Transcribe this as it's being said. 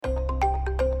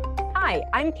Hi,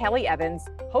 I'm Kelly Evans,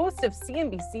 host of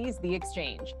CNBC's The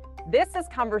Exchange. This is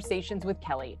Conversations with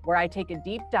Kelly, where I take a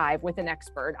deep dive with an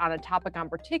expert on a topic I'm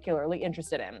particularly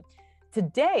interested in.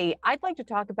 Today, I'd like to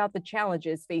talk about the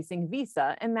challenges facing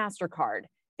Visa and Mastercard.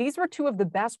 These were two of the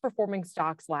best performing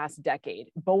stocks last decade,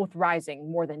 both rising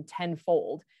more than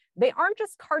tenfold. They aren't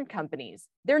just card companies,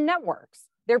 they're networks.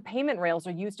 Their payment rails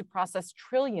are used to process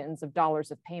trillions of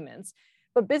dollars of payments,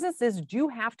 but businesses do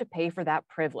have to pay for that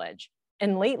privilege.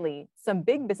 And lately, some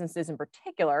big businesses in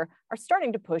particular are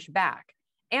starting to push back.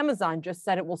 Amazon just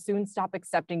said it will soon stop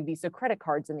accepting Visa credit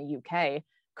cards in the UK.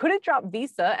 Could it drop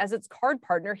Visa as its card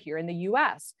partner here in the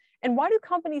US? And why do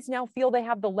companies now feel they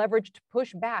have the leverage to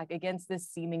push back against this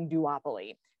seeming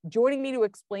duopoly? Joining me to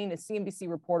explain is CNBC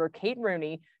reporter Kate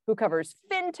Rooney, who covers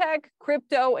fintech,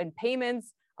 crypto, and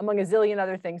payments, among a zillion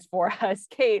other things for us.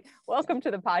 Kate, welcome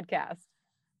to the podcast.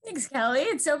 Thanks, Kelly.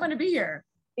 It's so fun to be here.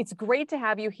 It's great to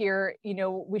have you here. You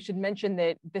know, we should mention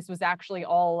that this was actually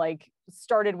all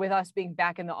started with us being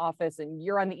back in the office, and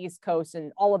you're on the East Coast,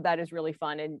 and all of that is really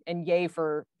fun, and yay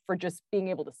for just being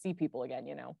able to see people again,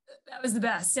 you know. That was the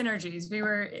best synergies. We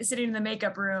were sitting in the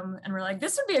makeup room and we're like,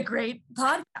 this would be a great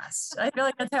podcast. I feel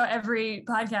like that's how every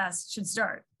podcast should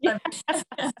start. Yeah.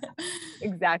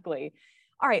 Exactly.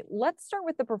 All right, let's start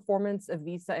with the performance of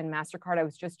Visa and Mastercard. I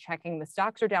was just checking. The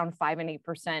stocks are down 5 and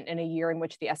 8% in a year in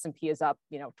which the S&P is up,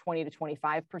 20 to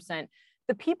 25%.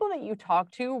 The people that you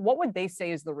talk to, what would they say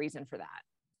is the reason for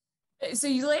that? So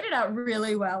you laid it out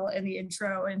really well in the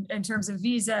intro in terms of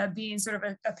Visa being sort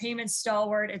of a payment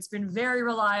stalwart. It's been very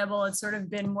reliable. It's sort of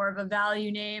been more of a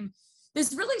value name.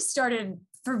 This really started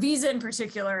for Visa in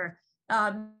particular.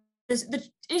 The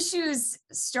issues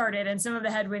started and some of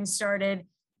the headwinds started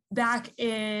back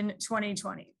in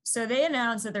 2020. So they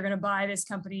announced that they're going to buy this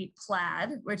company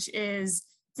Plaid, which is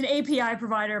it's an API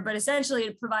provider, but essentially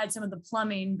it provides some of the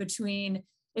plumbing between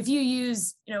if you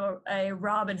use, a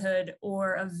Robinhood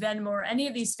or a Venmo or any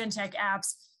of these fintech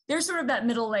apps, there's sort of that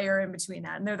middle layer in between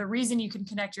that. And they're the reason you can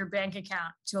connect your bank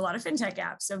account to a lot of fintech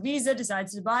apps. So Visa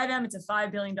decides to buy them. It's a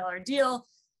 $5 billion deal,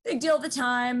 big deal at the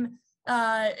time,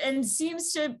 and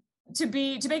seems to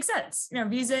make sense.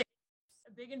 Visa is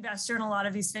a big investor in a lot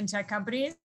of these fintech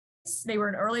companies. They were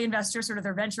an early investor, sort of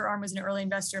their venture arm was an early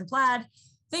investor in Plaid.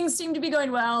 Things seem to be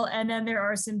going well. And then there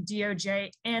are some DOJ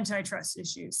antitrust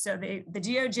issues. So the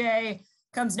DOJ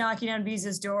comes knocking on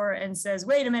Visa's door and says,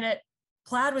 wait a minute,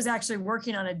 Plaid was actually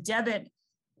working on a debit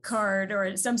card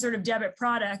or some sort of debit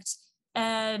product.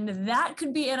 And that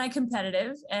could be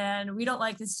anti-competitive. And we don't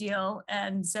like this deal.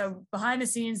 And so behind the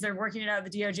scenes, they're working it out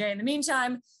with the DOJ. In the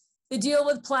meantime, the deal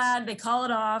with Plaid, they call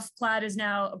it off. Plaid is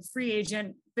now a free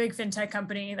agent, big fintech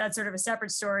company. That's sort of a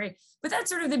separate story. But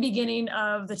that's sort of the beginning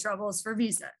of the troubles for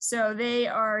Visa. So they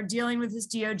are dealing with this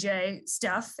DOJ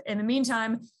stuff. In the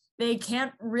meantime, they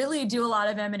can't really do a lot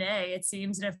of M&A, it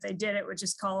seems. And if they did, it would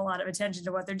just call a lot of attention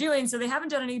to what they're doing. So they haven't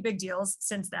done any big deals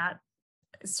since that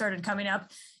started coming up.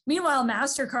 Meanwhile,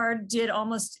 MasterCard did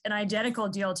almost an identical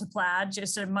deal to Plaid,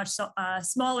 just at a much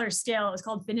smaller scale. It was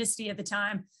called Finicity at the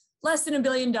time. Less than $1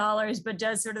 billion, but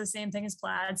does sort of the same thing as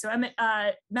Plaid. So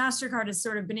MasterCard has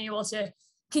sort of been able to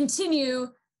continue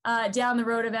down the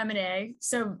road of M&A.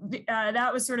 So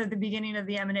that was sort of the beginning of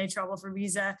the M&A trouble for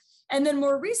Visa. And then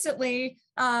more recently,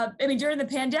 during the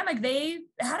pandemic, they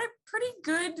had a pretty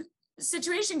good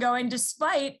situation going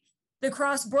despite the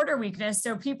cross-border weakness.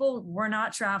 So people were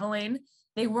not traveling.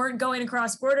 They weren't going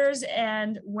across borders.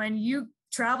 And when you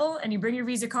travel and you bring your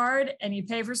Visa card and you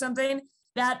pay for something,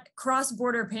 that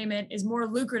cross-border payment is more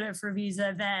lucrative for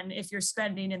Visa than if you're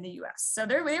spending in the US. So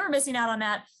they were missing out on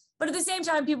that. But at the same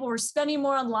time, people were spending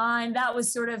more online. That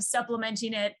was sort of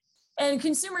supplementing it. And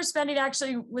consumer spending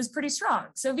actually was pretty strong.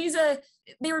 So Visa,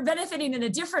 they were benefiting in a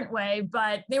different way,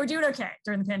 but they were doing okay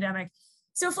during the pandemic.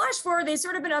 So flash forward, they've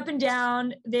sort of been up and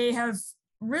down. They have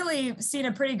really seen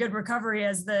a pretty good recovery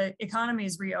as the economy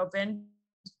has reopened.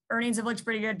 Earnings have looked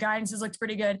pretty good. Guidance has looked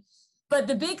pretty good. But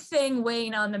the big thing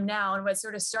weighing on them now, and what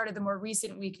sort of started the more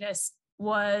recent weakness,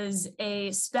 was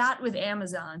a spat with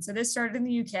Amazon. So this started in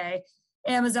the UK.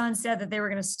 Amazon said that they were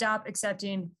going to stop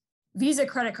accepting Visa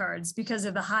credit cards because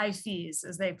of the high fees,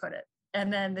 as they put it.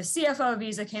 And then the CFO of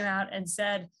Visa came out and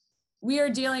said, we are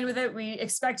dealing with it. We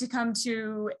expect to come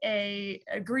to an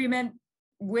agreement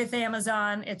with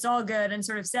Amazon. It's all good, and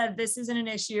sort of said this isn't an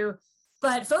issue.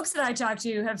 But folks that I talked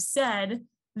to have said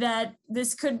that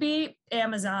this could be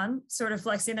Amazon sort of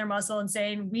flexing their muscle and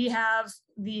saying, we have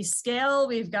the scale,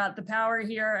 we've got the power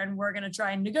here, and we're going to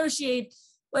try and negotiate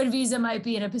when Visa might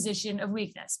be in a position of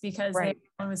weakness because they're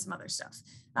dealing with some other stuff.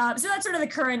 So that's sort of the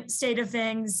current state of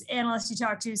things. Analysts you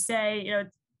talk to say,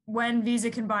 when Visa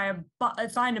can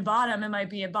find a bottom, it might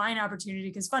be a buying opportunity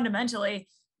because fundamentally,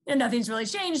 nothing's really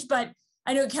changed. But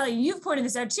I know, Kelly, you've pointed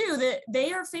this out too, that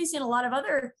they are facing a lot of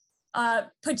other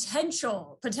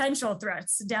potential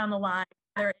threats down the line,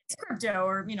 whether it's crypto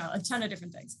or, a ton of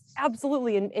different things.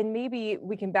 Absolutely. And maybe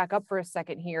we can back up for a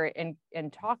second here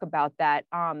and talk about that.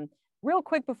 Real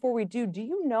quick before we do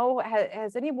you know,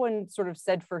 has anyone sort of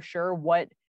said for sure what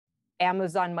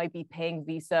Amazon might be paying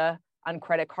Visa on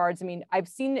credit cards? I mean, I've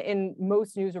seen in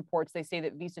most news reports, they say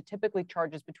that Visa typically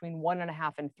charges between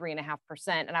 1.5% and 3.5%.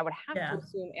 And I would have to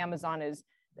assume Amazon is,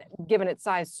 given its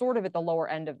size, sort of at the lower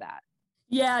end of that.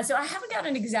 Yeah, so I haven't got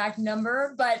an exact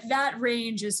number, but that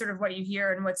range is sort of what you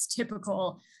hear and what's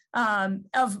typical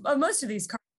of most of these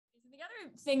cards. And the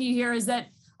other thing you hear is that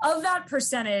of that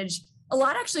percentage, a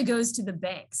lot actually goes to the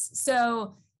banks.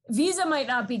 So Visa might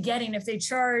not be getting, if they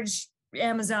charge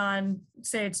Amazon,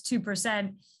 say it's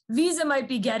 2%, Visa might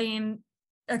be getting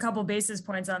a couple basis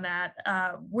points on that,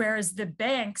 whereas the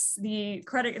banks, the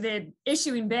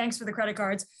issuing banks for the credit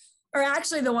cards are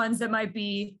actually the ones that might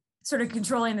be sort of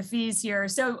controlling the fees here.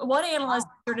 So one analyst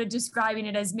sort of describing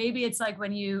it as maybe it's like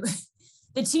when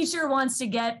the teacher wants to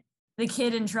get the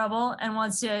kid in trouble and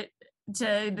wants to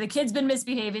the kid's been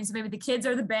misbehaving. So maybe the kids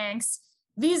are the banks,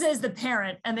 Visa is the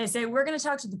parent, and they say, we're going to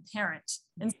talk to the parent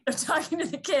instead of talking to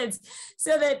the kids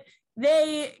so that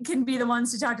they can be the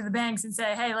ones to talk to the banks and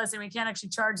say, hey, listen, we can't actually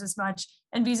charge this much.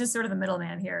 And Visa's sort of the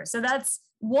middleman here. So that's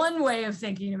one way of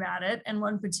thinking about it and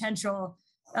one potential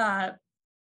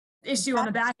issue on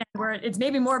the back end where it's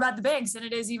maybe more about the banks than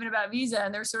it is even about Visa.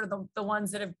 And they're sort of the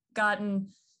ones that have gotten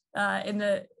in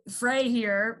the fray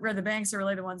here, where the banks are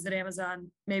really the ones that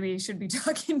Amazon maybe should be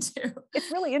talking to.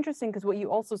 It's really interesting because what you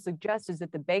also suggest is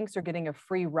that the banks are getting a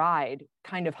free ride,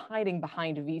 kind of hiding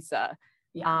behind Visa,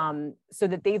 so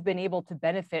that they've been able to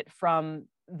benefit from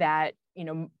that,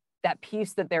 that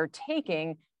piece that they're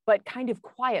taking, but kind of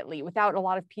quietly without a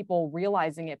lot of people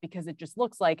realizing it, because it just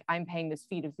looks like I'm paying this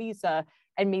fee to Visa,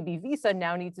 and maybe Visa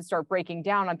now needs to start breaking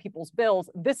down on people's bills.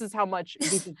 This is how much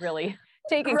Visa's really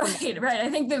taking. Right. I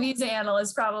think the Visa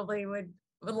analyst probably would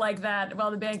like that,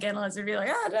 while the bank analysts would be like,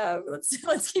 oh no,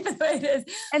 let's keep it the way it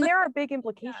is. And there are big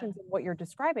implications in what you're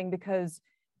describing, because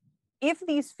if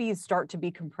these fees start to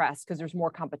be compressed because there's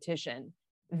more competition,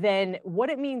 then what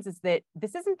it means is that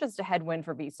this isn't just a headwind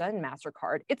for Visa and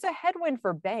MasterCard, it's a headwind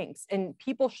for banks. And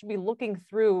people should be looking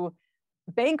through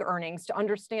bank earnings to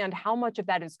understand how much of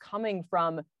that is coming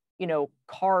from,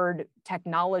 card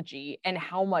technology and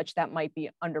how much that might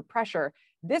be under pressure.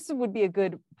 This would be a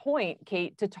good point,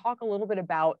 Kate, to talk a little bit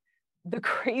about the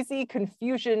crazy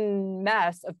confusion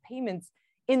mess of payments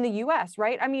in the US,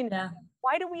 right? I mean,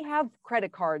 why do we have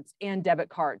credit cards and debit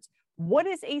cards? What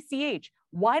is ACH?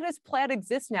 Why does Plaid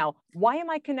exist now? Why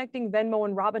am I connecting Venmo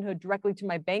and Robinhood directly to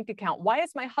my bank account? Why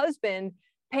is my husband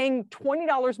paying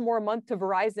 $20 more a month to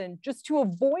Verizon just to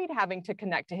avoid having to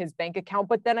connect to his bank account?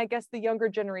 But then I guess the younger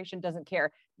generation doesn't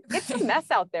care. It's a mess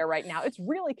out there right now. It's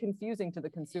really confusing to the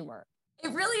consumer.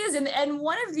 It really is. And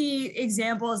one of the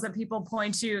examples that people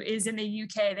point to is in the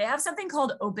UK. They have something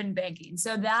called open banking.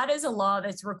 So that is a law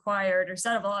that's required, or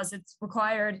set of laws that's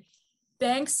required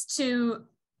banks to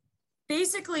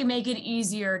basically make it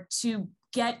easier to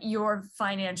get your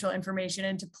financial information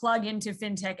and to plug into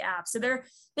fintech apps. So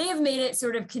they have made it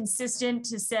sort of consistent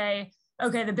to say,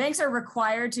 okay, the banks are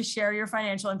required to share your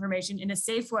financial information in a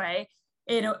safe way,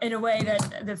 in a way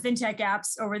that the fintech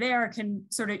apps over there can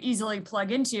sort of easily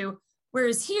plug into.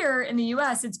 Whereas here in the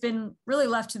US, it's been really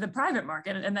left to the private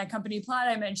market. And that company Plaid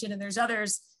I mentioned, and there's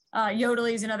others,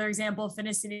 Yodlee is another example,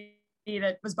 Finicity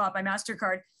that was bought by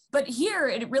MasterCard. But here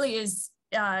it really is,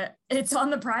 it's on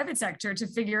the private sector to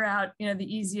figure out, the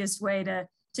easiest way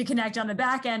to connect on the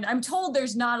back end. I'm told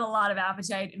there's not a lot of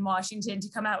appetite in Washington to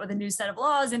come out with a new set of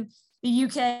laws, and the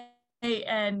UK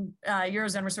and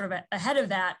Eurozone were sort of ahead of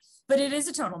that, but it is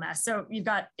a total mess. So you've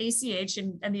got ACH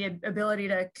and the ability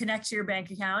to connect to your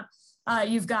bank account.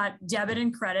 You've got debit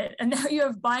and credit, and now you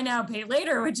have buy now, pay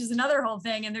later, which is another whole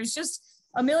thing. And there's just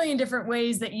a million different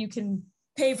ways that you can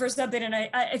pay for something. And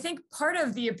I think part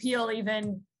of the appeal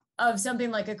even of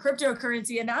something like a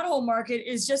cryptocurrency and that whole market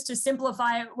is just to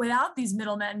simplify it without these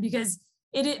middlemen, because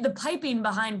the piping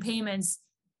behind payments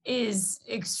is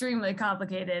extremely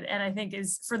complicated. And I think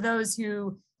is for those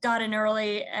who got in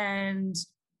early and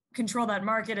control that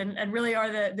market and really are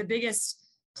the biggest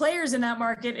players in that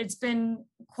market, it's been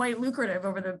quite lucrative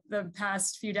over the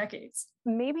past few decades.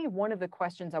 Maybe one of the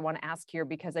questions I want to ask here,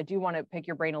 because I do want to pick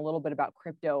your brain a little bit about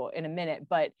crypto in a minute,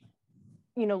 but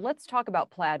let's talk about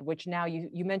Plaid, which now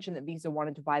you mentioned that Visa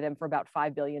wanted to buy them for about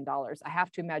 $5 billion. I have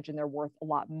to imagine they're worth a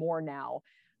lot more now.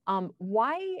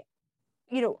 Why,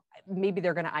 maybe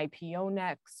they're going to IPO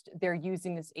next. They're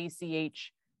using this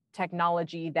ACH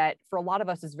technology that for a lot of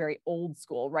us is very old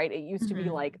school, right? It used to be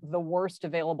like the worst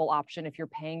available option if you're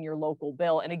paying your local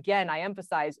bill. And again, I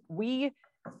emphasize, we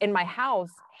in my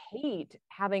house hate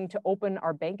having to open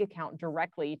our bank account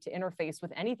directly to interface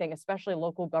with anything, especially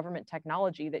local government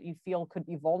technology that you feel could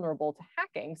be vulnerable to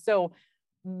hacking. So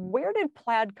where did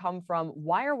Plaid come from?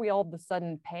 Why are we all of a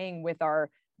sudden paying with our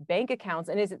bank accounts?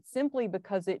 And is it simply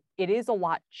because it is a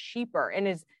lot cheaper? And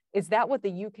is that what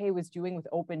the UK was doing with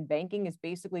open banking, is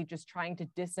basically just trying to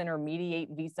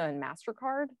disintermediate Visa and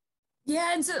Mastercard?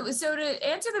 Yeah, and so to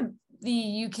answer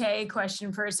the UK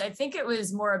question first, I think it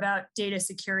was more about data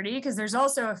security, because there's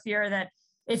also a fear that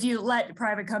if you let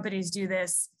private companies do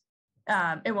this,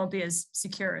 it won't be as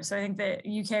secure. So I think the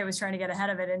UK was trying to get ahead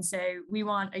of it and say, we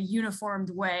want a uniformed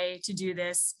way to do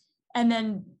this. And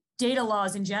then data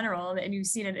laws in general, and you've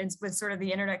seen it with sort of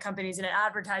the internet companies and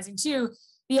advertising too,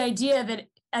 the idea that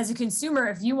as a consumer,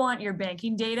 if you want your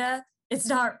banking data, it's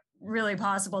not really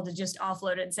possible to just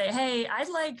offload it and say, hey, I'd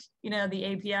like, the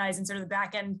APIs and sort of the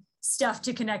back end stuff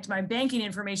to connect my banking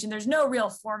information. There's no real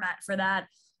format for that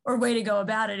or way to go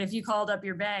about it. If you called up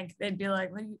your bank, they'd be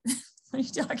like, what are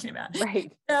you talking about?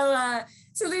 Right.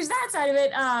 So there's that side of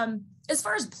it. As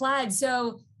far as Plaid,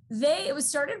 it was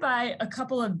started by a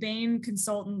couple of Bain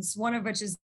consultants, one of which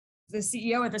is the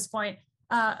CEO at this point.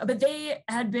 But they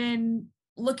had been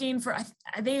looking for,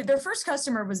 their first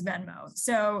customer was Venmo.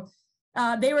 So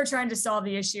they were trying to solve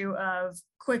the issue of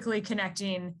quickly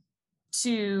connecting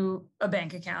to a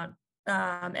bank account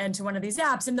and to one of these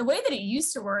apps. And the way that it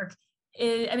used to work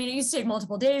is, it used to take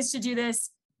multiple days to do this.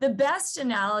 The best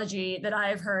analogy that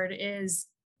I've heard is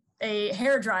a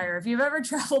hairdryer. If you've ever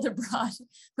traveled abroad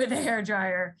with a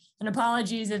hairdryer, and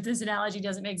apologies if this analogy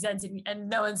doesn't make sense and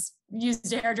no one's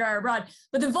used a hairdryer abroad,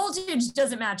 but the voltage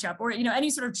doesn't match up, or any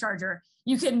sort of charger,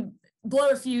 you can blow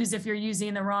a fuse if you're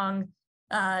using the wrong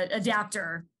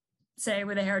adapter, say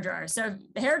with a hairdryer. So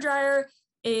the hairdryer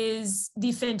is the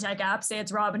fintech app, say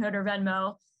it's Robinhood or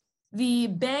Venmo. The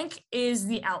bank is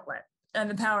the outlet and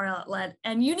the power outlet.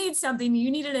 And you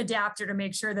need an adapter to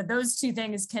make sure that those two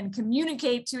things can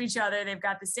communicate to each other. They've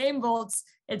got the same volts.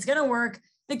 It's going to work.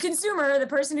 The consumer, the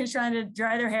person who's trying to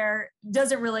dry their hair,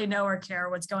 doesn't really know or care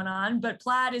what's going on. But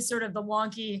Plaid is sort of the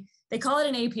wonky, they call it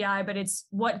an API, but it's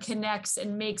what connects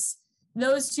and makes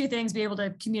those two things be able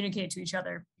to communicate to each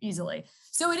other easily.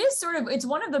 So it's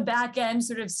one of the back end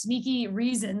sort of sneaky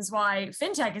reasons why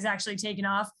fintech is actually taking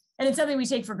off. And it's something we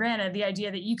take for granted, the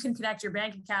idea that you can connect your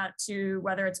bank account to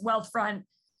whether it's Wealthfront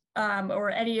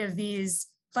or any of these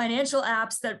financial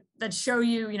apps that show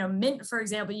you, Mint, for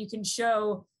example, you can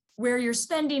show where you're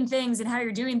spending things and how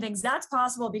you're doing things. That's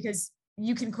possible because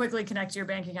you can quickly connect to your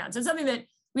bank account. So it's something that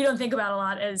we don't think about a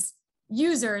lot as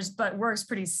users, but works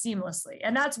pretty seamlessly.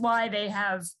 And that's why they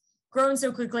have grown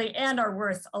so quickly and are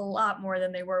worth a lot more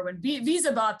than they were when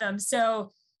Visa bought them.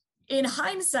 So in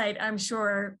hindsight, I'm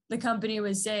sure the company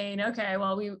was saying, okay,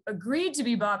 well, we agreed to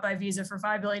be bought by Visa for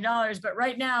 $5 billion, but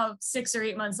right now, 6 or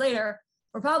 8 months later,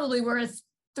 we're probably worth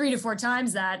 3 to 4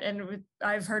 times that. And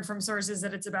I've heard from sources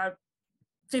that it's about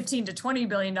 $15 to $20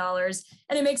 billion.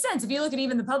 And it makes sense. If you look at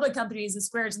even the public companies, the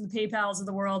Squares and the PayPals of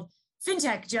the world,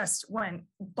 fintech just went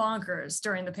bonkers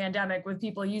during the pandemic with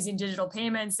people using digital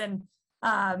payments. And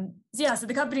so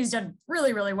the company's done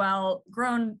really, really well,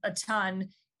 grown a ton,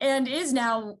 and is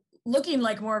now looking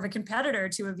like more of a competitor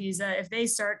to a Visa if they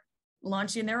start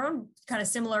launching their own kind of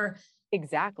similar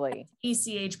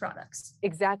ACH products.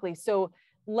 Exactly. So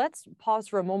let's pause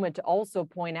for a moment to also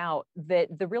point out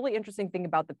that the really interesting thing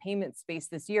about the payment space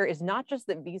this year is not just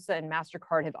that Visa and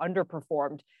MasterCard have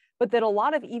underperformed, but that a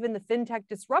lot of even the fintech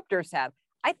disruptors have.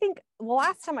 I think the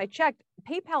last time I checked,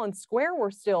 PayPal and Square were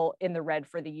still in the red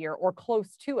for the year or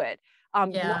close to it.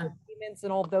 Payments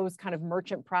and all those kind of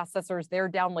merchant processors, they're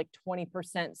down like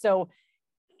 20%. So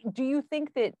do you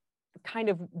think that kind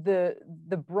of the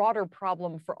broader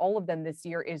problem for all of them this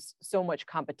year is so much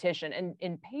competition? And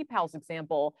in PayPal's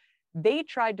example, they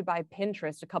tried to buy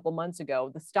Pinterest a couple months ago.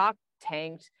 The stock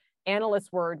tanked.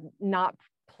 Analysts were not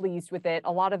pleased with it.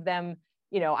 A lot of them,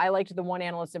 I liked the one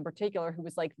analyst in particular who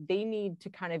was like, they need to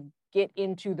kind of get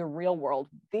into the real world.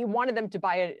 They wanted them to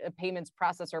buy a payments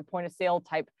processor, point of sale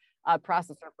type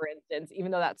processor, for instance,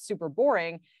 even though that's super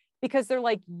boring, because they're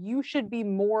like, you should be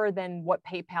more than what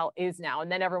PayPal is now.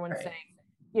 And then everyone's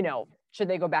saying, should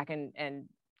they go back and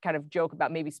kind of joke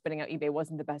about maybe spinning out eBay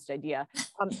wasn't the best idea.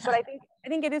 But I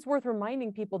think it is worth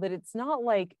reminding people that it's not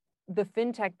like the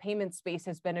fintech payment space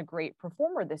has been a great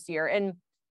performer this year. And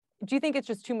do you think it's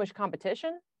just too much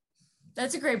competition?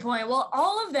 That's a great point. Well,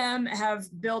 all of them have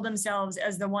billed themselves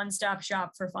as the one-stop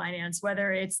shop for finance,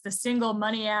 whether it's the single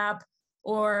money app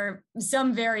or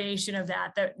some variation of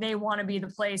that, that they want to be the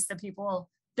place that people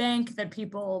bank, that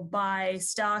people buy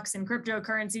stocks and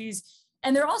cryptocurrencies.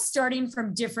 And they're all starting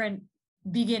from different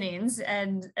beginnings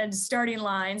and starting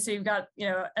lines. So you've got,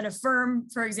 an Affirm,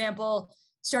 for example,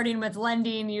 starting with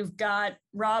lending. You've got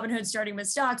Robinhood starting with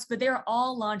stocks, but they're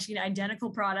all launching identical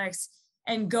products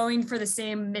and going for the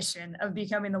same mission of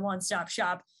becoming the one-stop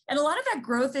shop. And a lot of that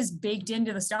growth is baked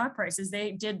into the stock prices.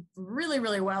 They did really,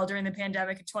 really well during the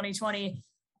pandemic in 2020.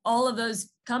 All of those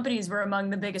companies were among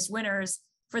the biggest winners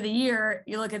for the year.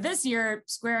 You look at this year,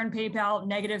 Square and PayPal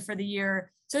negative for the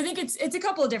year. So I think it's a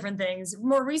couple of different things.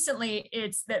 More recently,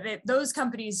 it's that those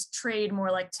companies trade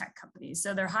more like tech companies.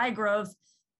 So they're high growth,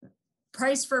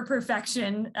 price for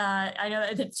perfection. I know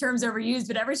that the term's overused,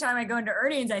 but every time I go into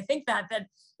earnings, I think that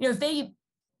if they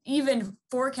even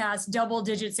forecast double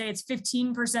digits, say it's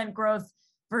 15% growth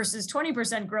versus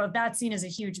 20% growth, that's seen as a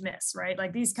huge miss, right?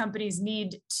 Like these companies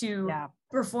need to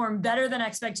perform better than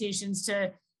expectations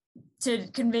to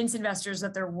convince investors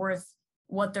that they're worth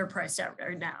what they're priced at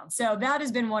right now. So that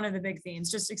has been one of the big themes,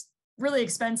 just really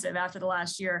expensive after the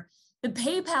last year. The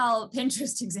PayPal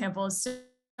Pinterest example is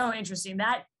so interesting.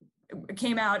 That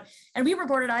came out and we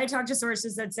reported, I talked to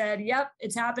sources that said, yep,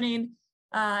 it's happening.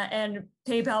 And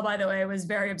PayPal, by the way, was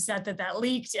very upset that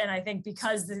leaked. And I think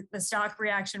because the stock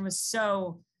reaction was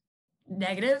so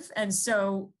negative and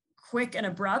so quick and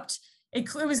abrupt,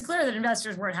 it was clear that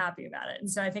investors weren't happy about it. And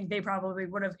so I think they probably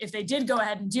would have, if they did go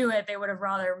ahead and do it, they would have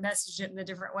rather messaged it in a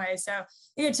different way. So I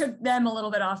think it took them a little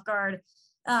bit off guard.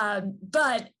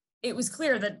 But it was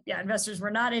clear that, investors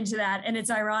were not into that. And it's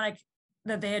ironic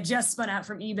that they had just spun out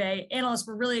from eBay. Analysts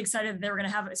were really excited that they were going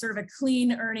to have sort of a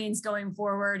clean earnings going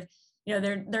forward.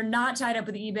 They're not tied up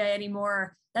with eBay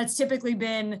anymore. That's typically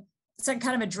been some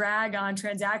kind of a drag on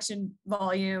transaction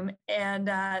volume. And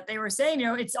they were saying,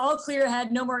 it's all clear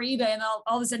ahead, no more eBay. And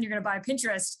all of a sudden you're going to buy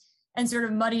Pinterest and sort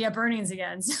of muddy up earnings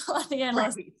again. So the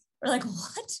analysts were like,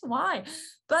 what? Why?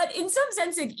 But in some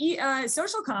sense,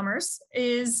 social commerce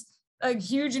is a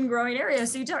huge and growing area.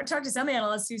 So you talk to some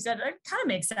analysts who said it kind of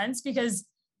makes sense because,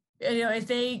 if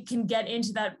they can get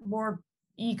into that more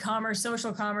e-commerce,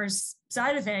 social commerce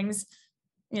side of things,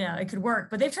 it could work.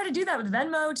 But they've tried to do that with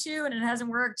Venmo too, and it hasn't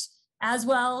worked as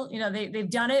well. They've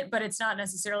done it, but it's not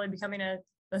necessarily becoming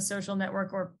a social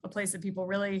network or a place that people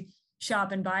really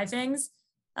shop and buy things.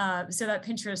 So that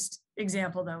Pinterest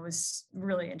example, though, was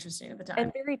really interesting at the time.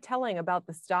 And very telling about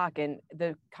the stock and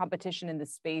the competition in the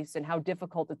space and how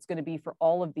difficult it's going to be for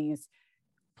all of these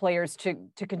players to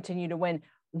continue to win.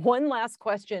 One last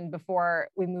question before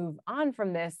we move on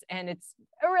from this, and it's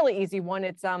a really easy one.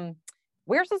 It's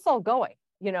where's this all going?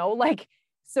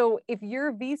 So if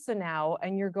you're Visa now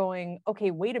and you're going,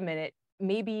 okay, wait a minute,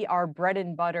 maybe our bread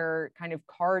and butter kind of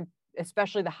card,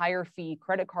 especially the higher fee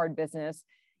credit card business,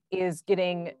 is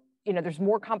getting, there's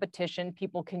more competition.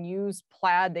 People can use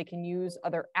Plaid, they can use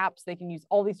other apps, they can use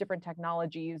all these different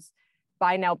technologies,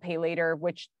 buy now, pay later,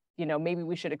 which, maybe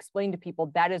we should explain to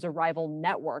people that is a rival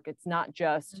network. It's not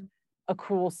just a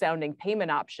cool sounding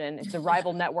payment option. It's a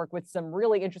rival network with some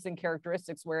really interesting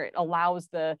characteristics where it allows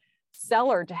the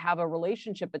seller to have a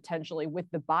relationship potentially with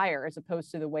the buyer as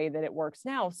opposed to the way that it works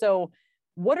now. So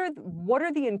what are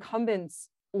the incumbents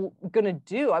going to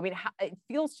do? I mean, it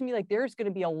feels to me like there's going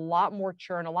to be a lot more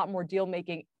churn, a lot more deal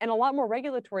making, and a lot more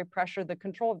regulatory pressure. The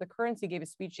control of the currency gave a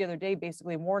speech the other day,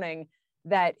 basically warning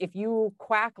that if you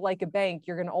quack like a bank,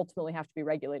 you're going to ultimately have to be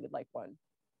regulated like one.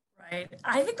 Right.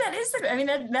 I think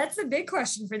that's the big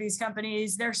question for these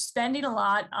companies. They're spending a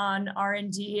lot on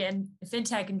R&D and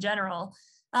fintech in general.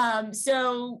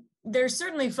 So they're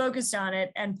certainly focused on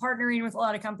it and partnering with a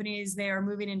lot of companies. They are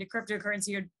moving into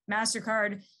cryptocurrency, or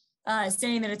Mastercard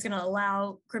saying that it's going to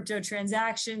allow crypto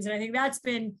transactions. And I think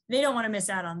they don't want to miss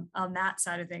out on that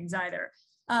side of things either.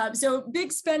 So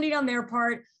big spending on their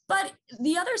part. But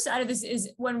the other side of this is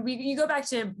when you go back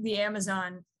to the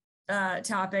Amazon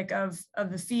topic of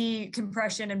the fee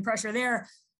compression and pressure there.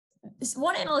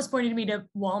 One analyst pointed me to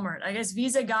Walmart. I guess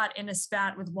Visa got in a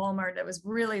spat with Walmart that was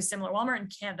really similar. Walmart in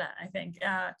Canada, I think,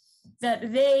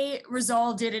 that they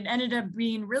resolved it and ended up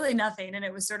being really nothing. And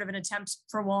it was sort of an attempt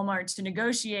for Walmart to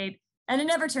negotiate, and it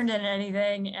never turned into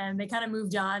anything. And they kind of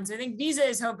moved on. So I think Visa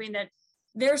is hoping that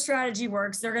their strategy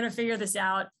works. They're going to figure this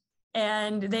out.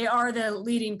 And they are the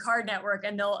leading card network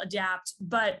and they'll adapt.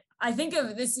 But I think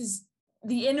of this is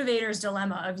the innovator's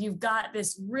dilemma of you've got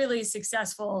this really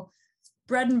successful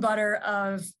bread and butter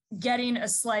of getting a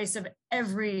slice of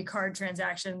every card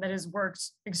transaction that has worked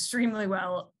extremely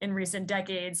well in recent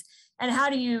decades. And how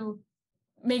do you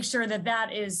make sure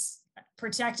that is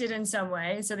protected in some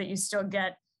way so that you're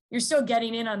still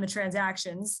getting in on the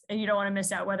transactions and you don't want to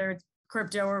miss out, whether it's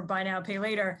crypto or buy now, pay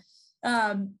later.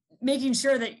 Making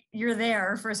sure that you're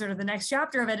there for sort of the next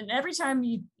chapter of it. And every time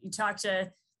you talk to,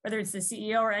 whether it's the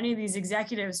CEO or any of these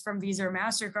executives from Visa or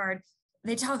MasterCard,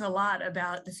 they talk a lot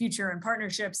about the future and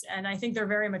partnerships. And I think they're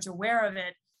very much aware of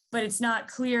it, but it's not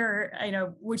clear,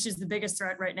 which is the biggest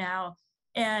threat right now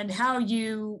and how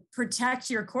you protect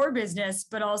your core business,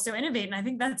 but also innovate. And I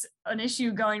think that's an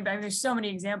issue going back. There's so many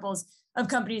examples of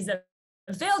companies that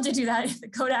have failed to do that, the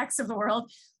Kodaks of the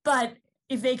world. But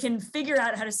if they can figure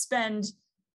out how to spend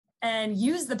and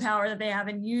use the power that they have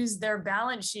and use their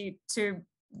balance sheet to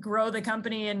grow the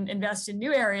company and invest in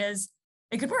new areas,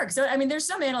 it could work. So, there's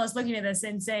some analysts looking at this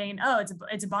and saying, oh,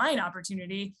 it's a buying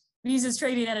opportunity. Visa's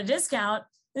trading at a discount.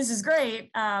 This is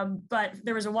great. But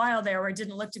there was a while there where it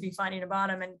didn't look to be finding a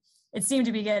bottom. And it seemed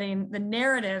to be the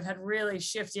narrative had really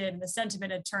shifted and the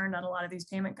sentiment had turned on a lot of these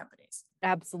payment companies.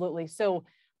 Absolutely. So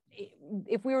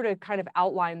if we were to kind of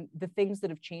outline the things that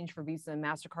have changed for Visa and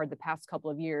MasterCard the past couple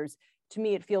of years, to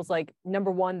me, it feels like,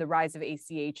 number one, the rise of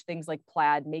ACH, things like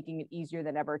Plaid, making it easier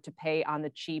than ever to pay on the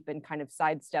cheap and kind of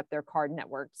sidestep their card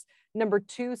networks. Number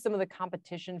two, some of the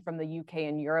competition from the UK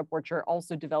and Europe, which are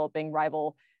also developing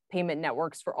rival payment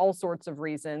networks for all sorts of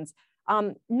reasons.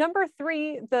 Number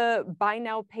three, the buy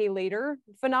now, pay later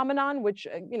phenomenon, which,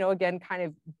 again, kind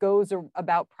of goes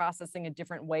about processing a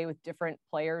different way with different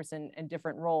players and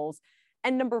different roles.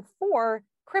 And number four,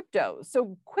 crypto.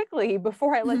 So quickly,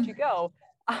 before I let you go,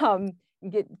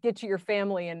 get to your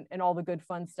family and all the good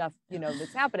fun stuff,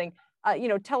 that's happening.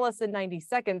 Tell us in 90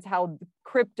 seconds how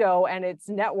crypto and its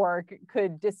network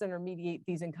could disintermediate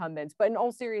these incumbents. But in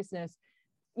all seriousness,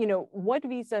 what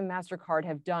Visa and MasterCard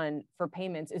have done for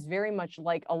payments is very much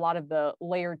like a lot of the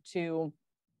layer two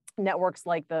networks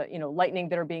like the, Lightning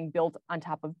that are being built on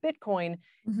top of Bitcoin.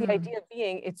 Mm-hmm. The idea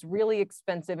being it's really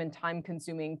expensive and time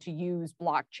consuming to use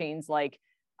blockchains like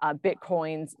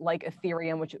Bitcoins, like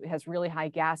Ethereum, which has really high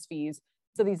gas fees.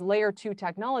 So these layer two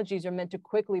technologies are meant to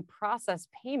quickly process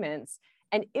payments.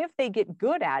 And if they get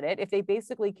good at it, if they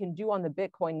basically can do on the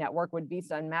Bitcoin network what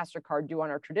Visa and MasterCard do on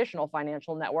our traditional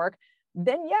financial network,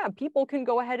 then yeah, people can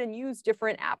go ahead and use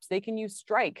different apps. They can use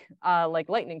Strike, like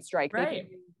Lightning Strike. Right.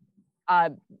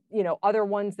 Other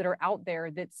ones that are out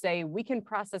there that say we can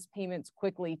process payments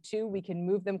quickly too. We can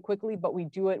move them quickly, but we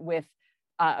do it with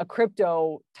a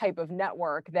crypto type of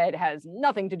network that has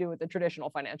nothing to do with the traditional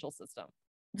financial system.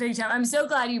 Big time. I'm so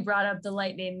glad you brought up the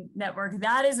Lightning Network.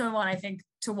 That is the one I think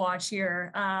to watch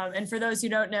here. And for those who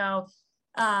don't know,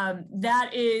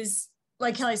 that is,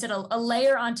 like Kelly said, a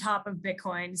layer on top of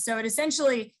Bitcoin. So it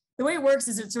essentially, the way it works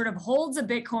is it sort of holds a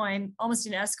Bitcoin almost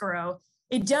in escrow.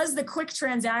 It does the quick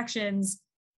transactions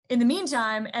in the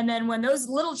meantime. And then when those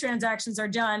little transactions are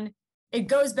done, it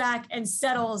goes back and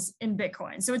settles in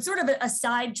Bitcoin. So it's sort of a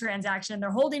side transaction.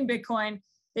 They're holding Bitcoin.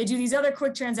 They do these other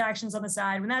quick transactions on the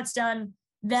side. When that's done,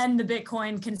 then the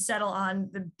Bitcoin can settle on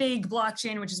the big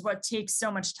blockchain, which is what takes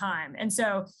so much time. And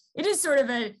so it is sort of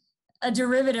a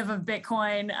derivative of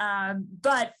Bitcoin,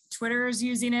 but Twitter is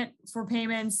using it for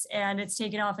payments and it's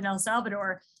taken off in El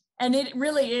Salvador. And it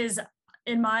really is,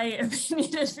 in my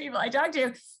opinion, as people I talk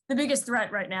to, the biggest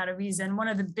threat right now to Visa and one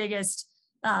of the biggest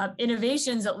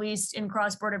innovations, at least in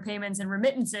cross-border payments and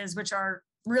remittances, which are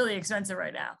really expensive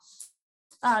right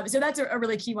now. So that's a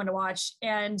really key one to watch.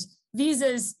 And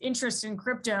Visa's interest in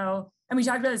crypto, and we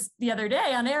talked about this the other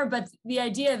day on air, but the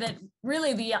idea that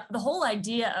really the whole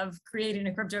idea of creating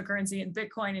a cryptocurrency and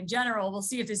Bitcoin in general, we'll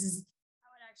see if this is how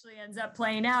it actually ends up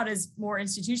playing out as more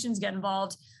institutions get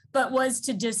involved, but was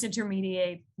to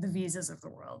disintermediate the Visas of the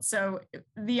world. So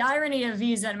the irony of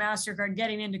Visa and MasterCard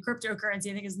getting into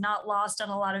cryptocurrency, I think, is not lost on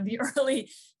a lot of the early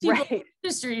people in the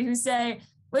industry who say,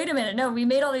 wait a minute, no, we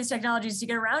made all these technologies to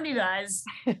get around you guys.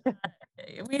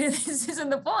 This isn't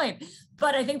the point.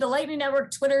 But I think the Lightning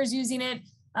Network, Twitter is using it.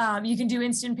 You can do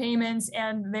instant payments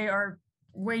and they are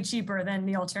way cheaper than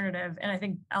the alternative. And I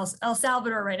think El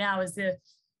Salvador right now is the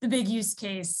big use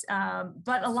case,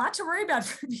 but a lot to worry about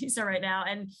for Visa right now.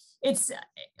 And it's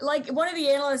like one of the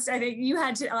analysts I think you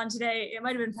had on today, it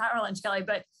might've been Power Lunch, Kelly,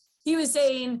 but he was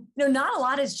saying, not a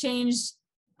lot has changed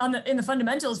in the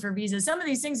fundamentals for Visa. Some of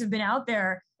these things have been out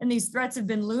there and these threats have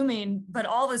been looming, but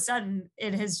all of a sudden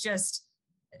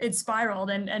it's spiraled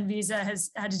and Visa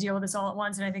has had to deal with this all at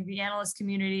once. And I think the analyst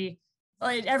community,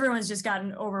 everyone's just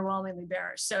gotten overwhelmingly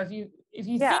bearish. So if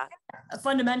you think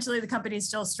fundamentally the company is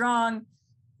still strong,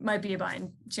 might be a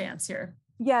buying chance here.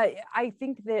 Yeah, I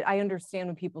think that I understand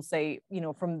when people say,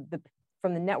 from the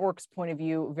network's point of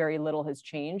view, very little has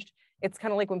changed. It's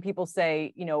kind of like when people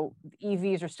say,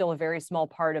 EVs are still a very small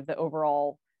part of the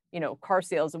overall car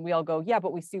sales, and we all go, yeah,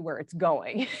 but we see where it's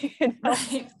going.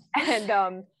 Right.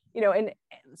 And and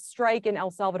strike in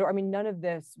El Salvador. I mean, none of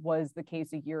this was the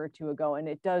case a year or two ago, and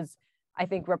it does, I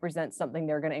think, represent something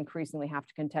they're going to increasingly have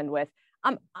to contend with.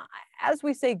 As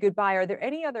we say goodbye, are there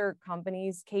any other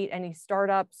companies, Kate, any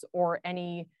startups or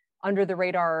any under the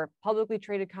radar publicly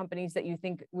traded companies that you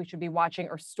think we should be watching,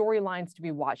 or storylines to be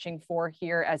watching for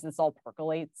here as this all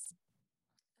percolates?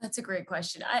 That's a great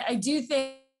question. I do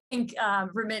think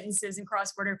remittances and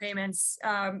cross-border payments,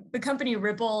 the company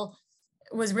Ripple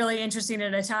was really interesting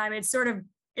at a time. It's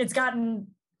gotten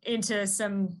into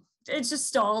it's just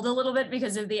stalled a little bit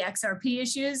because of the XRP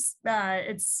issues.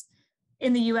 It's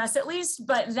in the US at least,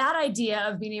 but that idea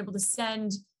of being able to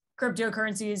send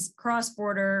cryptocurrencies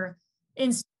cross-border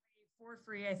for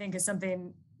free, I think is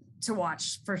something to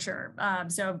watch for sure.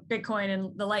 So Bitcoin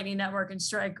and the Lightning Network and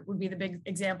Strike would be the big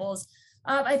examples.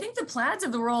 I think the Plaids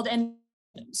of the world, and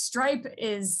Stripe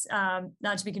is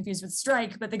not to be confused with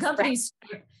Strike, but the company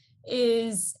Stripe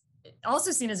is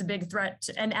also seen as a big threat,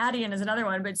 and Adyen is another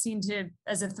one, but seen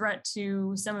as a threat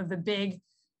to some of the big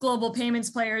global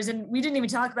payments players. And we didn't even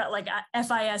talk about like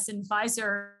FIS and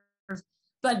Fiserv,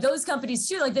 but those companies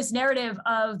too, like this narrative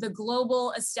of the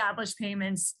global established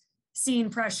payments seeing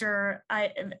pressure.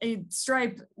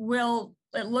 Stripe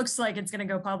it looks like it's going to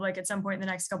go public at some point in the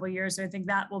next couple of years. So I think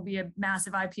that will be a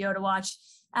massive IPO to watch.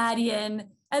 Adyen,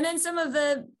 and then some of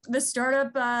the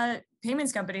startup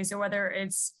payments companies. So whether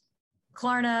it's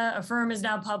Klarna, Affirm is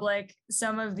now public,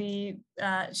 some of the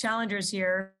challengers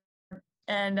here.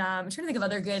 And I'm trying to think of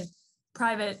other good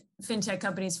private fintech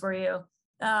companies for you.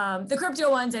 The crypto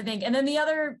ones, I think. And then the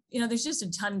other, there's just a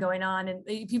ton going on, and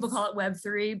people call it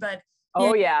Web3, but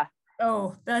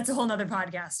that's a whole nother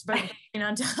podcast, but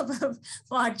on top of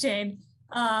blockchain.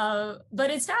 But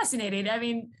it's fascinating. I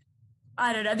mean,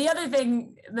 I don't know. The other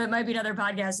thing that might be another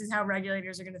podcast is how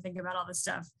regulators are going to think about all this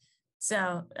stuff.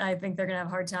 So I think they're going to have a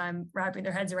hard time wrapping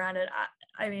their heads around it.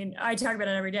 I mean, I talk about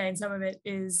it every day, and some of it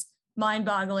is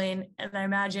mind-boggling. And I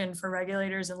imagine for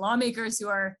regulators and lawmakers who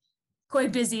are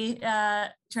quite busy trying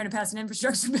to pass an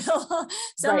infrastructure bill,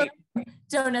 some of them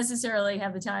don't necessarily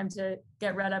have the time to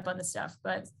get read up on this stuff.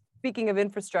 But speaking of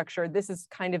infrastructure, this is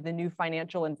kind of the new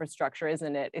financial infrastructure,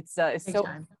 isn't it? It's so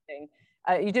interesting.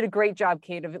 You did a great job,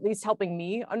 Kate, of at least helping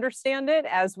me understand it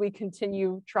as we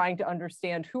continue trying to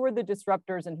understand who are the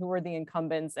disruptors and who are the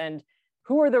incumbents and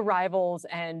who are the rivals,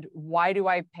 and why do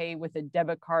I pay with a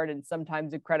debit card and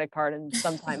sometimes a credit card and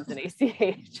sometimes an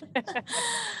ACH?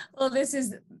 Well,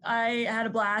 I had a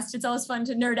blast. It's always fun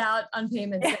to nerd out on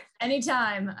payments.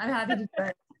 Anytime, I'm happy to do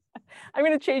it. I'm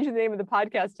going to change the name of the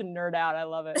podcast to Nerd Out. I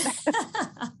love it.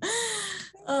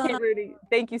 Kate Rooney,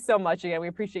 thank you so much again. We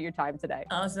appreciate your time today.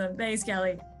 Awesome. Thanks,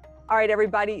 Kelly. All right,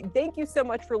 everybody. Thank you so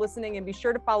much for listening, and be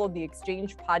sure to follow The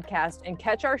Exchange podcast and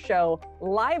catch our show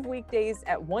live weekdays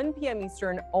at 1 p.m.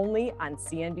 Eastern only on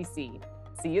CNBC.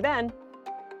 See you then.